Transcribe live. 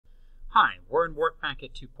Hi, we're in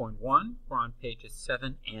Workpacket 2.1. We're on pages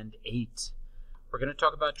 7 and 8. We're going to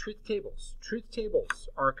talk about truth tables. Truth tables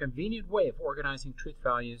are a convenient way of organizing truth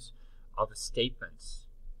values of statements.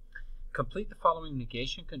 Complete the following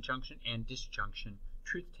negation, conjunction, and disjunction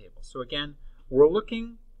truth tables. So again, we're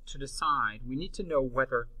looking to decide, we need to know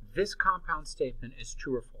whether this compound statement is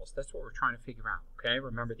true or false. That's what we're trying to figure out, okay?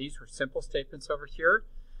 Remember, these were simple statements over here.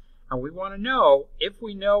 And we want to know, if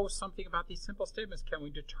we know something about these simple statements, can we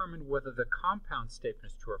determine whether the compound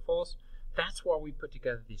statement is true or false? That's why we put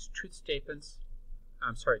together these truth tables,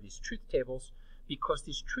 because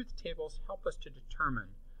these truth tables help us to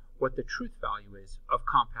determine what the truth value is of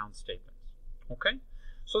compound statements. Okay?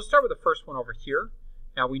 So let's start with the first one over here.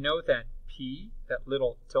 Now we know that P, that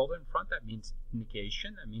little tilde in front, that means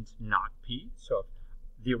negation, that means not P. So if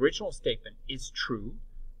the original statement is true,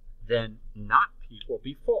 then not P will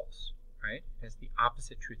be false, right? As the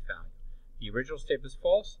opposite truth value. The original statement is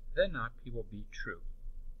false, then not P will be true.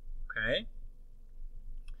 Okay?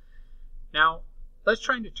 Now, let's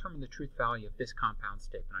try and determine the truth value of this compound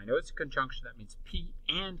statement. I know it's a conjunction, that means P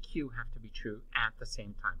and Q have to be true at the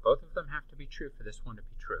same time. Both of them have to be true for this one to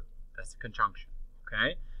be true. That's a conjunction.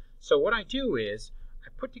 Okay? So what I do is, I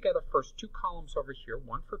put together first two columns over here,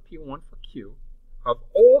 one for P, one for Q, of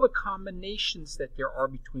all the combinations that there are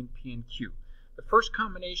between P and Q. The first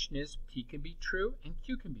combination is P can be true and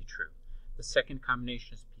Q can be true. The second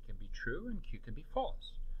combination is P can be true and Q can be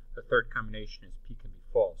false. The third combination is P can be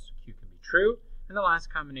false, Q can be true. And the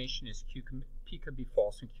last combination is P can be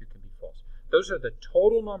false and Q can be false. Those are the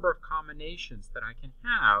total number of combinations that I can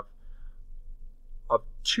have of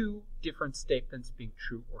two different statements being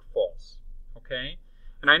true or false. Okay?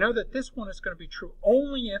 And I know that this one is going to be true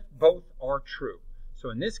only if both are true. So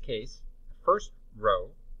in this case, the first row,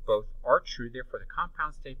 both are true. Therefore, the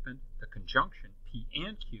compound statement, the conjunction, P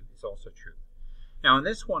and Q, is also true. Now in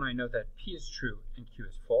this one, I know that P is true and Q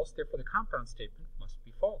is false. Therefore, the compound statement must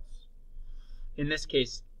be false. In this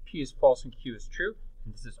case, P is false and Q is true.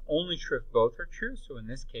 And this is only true if both are true. So in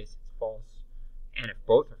this case, it's false. And if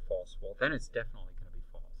both are false, well, then it's definitely going to be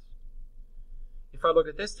false. If I look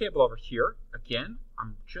at this table over here, again,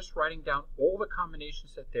 I'm just writing down all the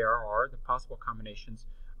combinations that there are, the possible combinations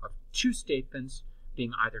of two statements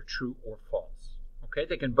being either true or false. Okay,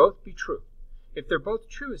 they can both be true. If they're both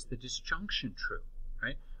true, is the disjunction true,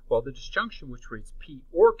 right? Well, the disjunction, which reads P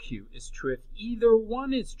or Q, is true if either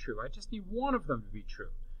one is true. I just need one of them to be true.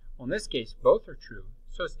 Well, in this case, both are true,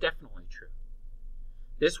 so it's definitely true.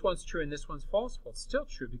 This one's true and this one's false. Well, it's still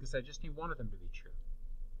true because I just need one of them to be true.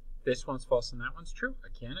 This one's false and that one's true.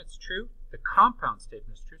 Again, it's true. The compound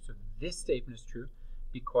statement is true, so this statement is true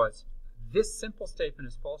because this simple statement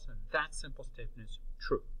is false and that simple statement is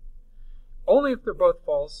true. Only if they're both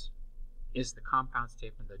false is the compound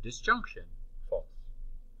statement, the disjunction, false.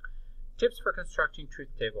 Tips for constructing truth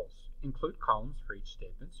tables. Include columns for each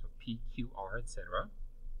statement, so P, Q, R, etc.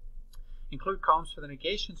 Include columns for the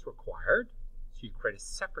negations required, so you create a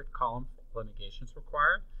separate column for the negations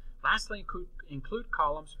required. Lastly, include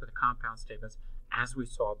columns for the compound statements, as we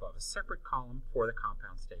saw above, a separate column for the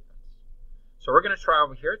compound statements. So we're going to try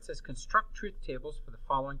over here. It says construct truth tables for the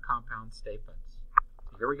following compound statements.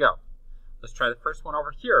 So here we go. Let's try the first one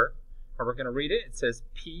over here, and we're going to read it. It says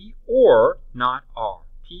P or not R.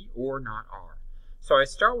 P or not R. So I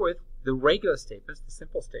start with the regular statements, the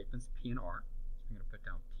simple statements, P and R. So I'm going to put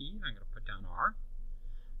down P, and I'm going to put down R.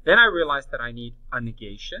 Then I realize that I need a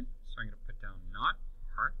negation, so I'm going to put down not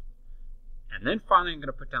R. And then finally, I'm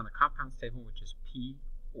going to put down the compound statement, which is P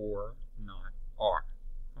or not R.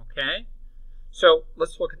 Okay? So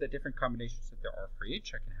let's look at the different combinations that there are for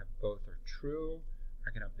each. I can have both are true.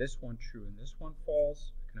 I can have this one true and this one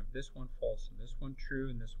false. I can have this one false and this one true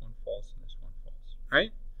and this one false and this one false.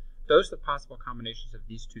 Right? Those are the possible combinations of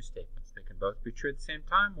these two statements. They can both be true at the same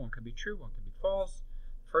time. One can be true, one can be false.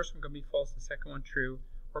 The first one can be false, the second one true,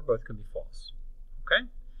 or both can be false. Okay?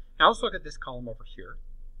 Now let's look at this column over here.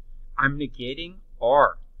 I'm negating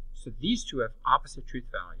R. So these two have opposite truth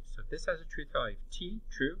values. So this has a truth value of T,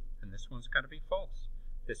 true, and this one's got to be false.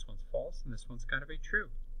 This one's false, and this one's got to be true.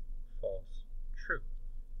 False, true.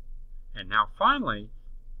 And now finally,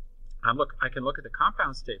 I can look at the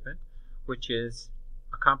compound statement, which is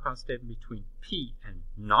a compound statement between P and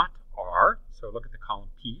not R. So look at the column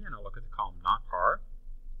P, and I'll look at the column not R.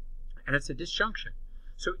 And it's a disjunction.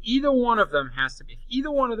 So either one of them has to be, if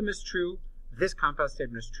either one of them is true, this compound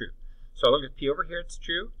statement is true. So I look at P over here, it's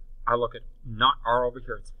true. I look at not R over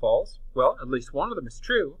here, it's false. Well, at least one of them is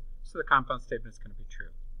true, so the compound statement is going to be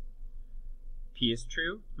true. P is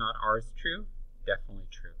true, not R is true, definitely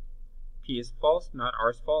true. P is false, not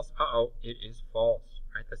R is false. Uh-oh, it is false.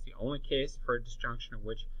 Right? That's the only case for a disjunction in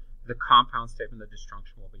which the compound statement, the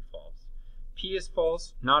disjunction, will be false. P is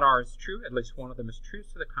false, not R is true. At least one of them is true,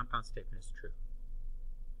 so the compound statement is true.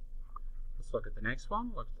 Let's look at the next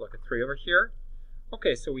one. Let's look at 3 over here.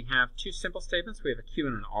 Okay, so we have 2 simple statements. We have a Q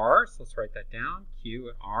and an R, so let's write that down, Q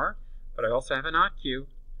and R. But I also have a not Q.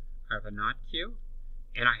 I have a not Q,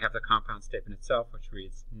 and I have the compound statement itself, which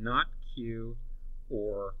reads not Q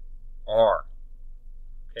or R.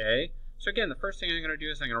 Okay, so again, the first thing I'm going to do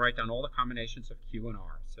is I'm going to write down all the combinations of Q and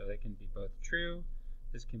R. So they can be both true,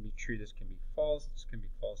 this can be true, this can be false, this can be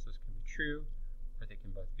false, this can be true, or they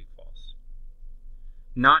can both be false.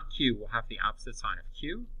 Not Q will have the opposite sign of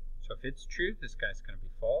Q. So if it's true, this guy's going to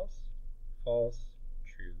be false, false,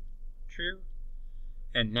 true, true.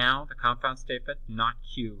 And now the compound statement, not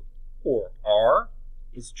Q or R,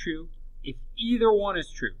 is true if either one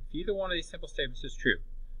is true. If either one of these simple statements is true.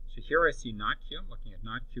 So here I see not Q. I'm looking at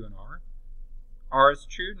not Q and R. R is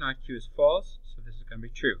true, not Q is false, so this is going to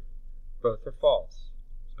be true. Both are false,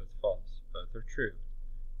 so it's false. Both are true.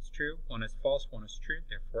 It's true. One is false, one is true,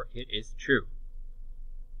 therefore it is true.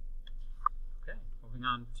 Okay, moving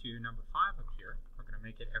on to number 5 up here. We're going to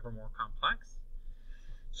make it ever more complex.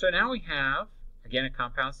 So now we have, again, a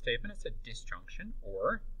compound statement. It's a disjunction,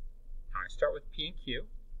 or. Now I start with P and Q.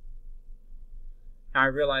 Now I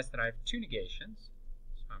realize that I have 2 negations,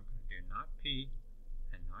 so I'm going to do not P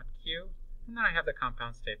and not Q. And then I have the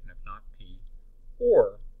compound statement of not P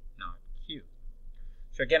or not Q.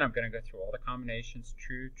 So again, I'm going to go through all the combinations.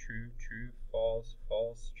 True, true, true, false,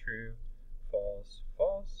 false, true, false,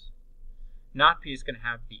 false. Not P is going to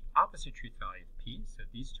have the opposite truth value of P, so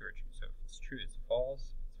these 2 are true. So if it's true, it's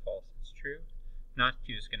false. If it's false, it's true. Not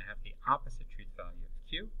Q is going to have the opposite truth value of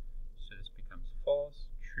Q. So this becomes false,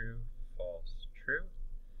 true, false, true.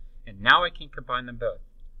 And now I can combine them both.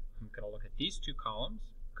 I'm going to look at these 2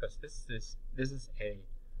 columns because this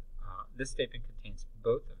statement contains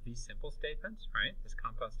both of these simple statements, right? This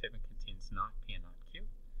compound statement contains not P and not Q.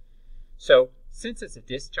 So since it's a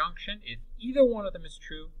disjunction, if either one of them is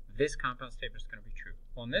true, this compound statement is going to be true.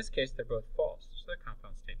 Well, in this case, they're both false, so the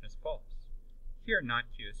compound statement is false. Here,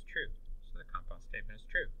 not Q is true, so the compound statement is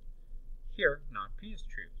true. Here, not P is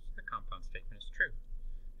true, so the compound statement is true.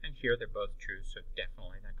 And here, they're both true, so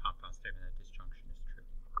definitely that compound statement, that disjunction is true.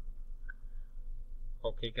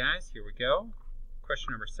 Okay, guys, here we go.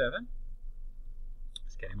 Question number 7.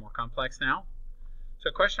 It's getting more complex now.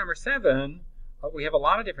 So question number 7, we have a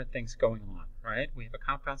lot of different things going on, right? We have a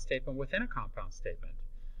compound statement within a compound statement.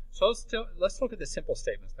 So let's look at the simple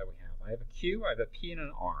statements that we have. I have a Q, I have a P, and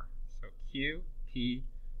an R. So Q, P,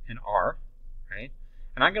 and R, right?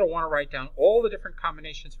 And I'm going to want to write down all the different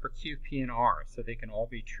combinations for Q, P, and R so they can all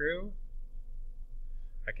be true.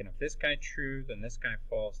 I can have this guy true, then this guy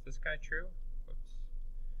false, this guy true. Whoops.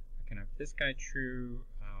 I can have this guy true,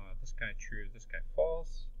 this guy true, this guy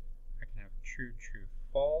false. I can have true, true,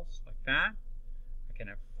 false, like that. I can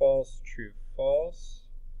have false, true, false.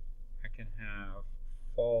 I can have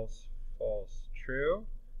false, false, true.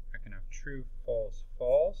 I can have true, false,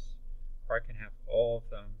 false. Or I can have all of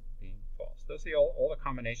them being false. Those are all the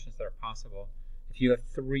combinations that are possible if you have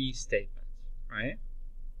 3 statements, right?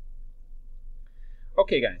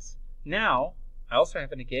 Okay, guys. Now, I also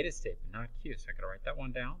have a negated statement, not Q. So I could write that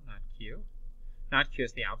one down, not Q. Not Q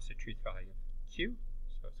is the opposite truth value of Q.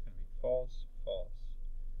 So it's going to be false, false,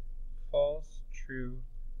 false, true,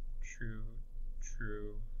 true,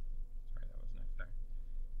 true. Sorry, that wasn't up there.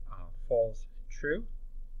 False, true.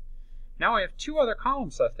 Now I have 2 other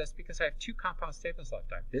columns left. That's because I have 2 compound statements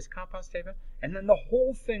left. I have this compound statement, and then the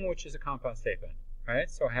whole thing, which is a compound statement,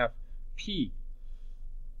 right? So I have P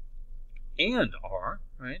and R,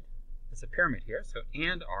 right? It's a pyramid here. So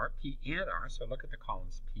and R, P and R. So look at the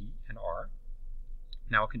columns P and R.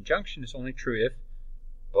 Now a conjunction is only true if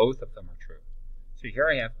both of them are true. So here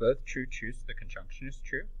I have both true, true, so the conjunction is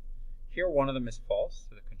true. Here one of them is false,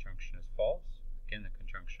 so the conjunction is false. Again, the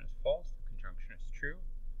conjunction is false, the conjunction is true.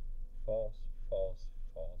 False, false,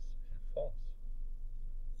 false, and false.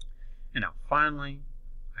 And now finally,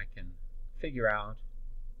 I can figure out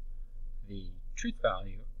the truth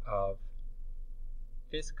value of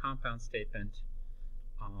this compound statement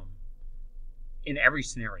in every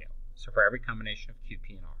scenario. So for every combination of Q,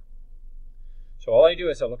 P, and R. So all I do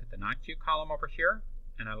is I look at the not Q column over here,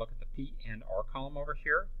 and I look at the P and R column over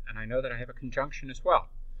here, and I know that I have a conjunction as well.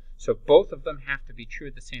 So both of them have to be true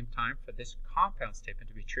at the same time for this compound statement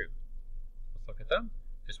to be true. Let's look at them.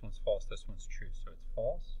 This one's false, this one's true. So it's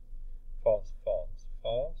false, false, false,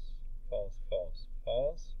 false, false, false,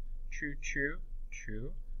 false, true, true,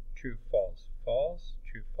 true, true, false, false,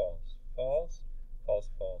 true, false, false, false,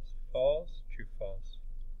 false, false, true, false,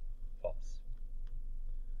 false.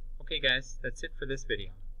 Okay guys, that's it for this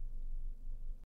video.